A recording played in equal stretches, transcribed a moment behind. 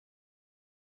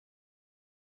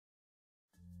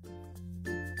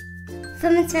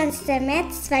25.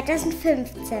 März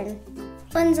 2015.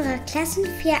 Unsere Klassen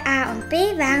 4a und b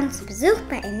waren zu Besuch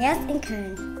bei INEOS in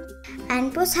Köln.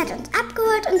 Ein Bus hat uns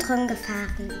abgeholt und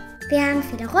rumgefahren. Wir haben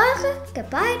viele Rohre,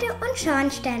 Gebäude und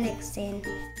Schornsteine gesehen.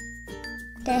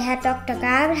 Der Herr Dr.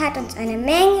 Gabel hat uns eine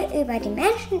Menge über die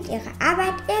Menschen und ihre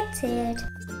Arbeit erzählt.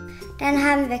 Dann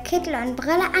haben wir Kittel und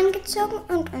Brille angezogen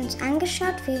und uns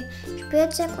angeschaut, wie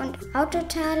Spielzeug und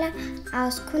Autoteile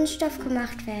aus Kunststoff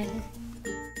gemacht werden.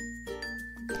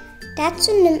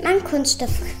 Dazu nimmt man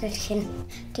Kunststoffkügelchen.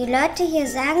 Die Leute hier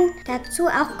sagen dazu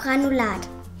auch Granulat.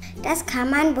 Das kann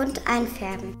man bunt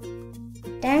einfärben.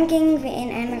 Dann gingen wir in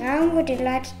einen Raum, wo die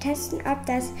Leute testen, ob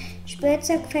das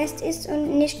Spielzeug fest ist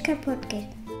und nicht kaputt geht.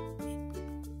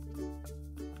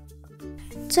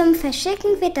 Zum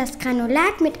Verschicken wird das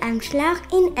Granulat mit einem Schlauch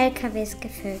in LKWs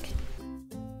gefüllt.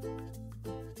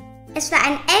 Es war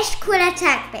ein echt cooler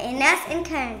Tag bei INEOS in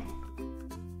Köln.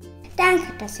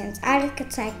 Danke, dass ihr uns alles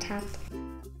gezeigt habt.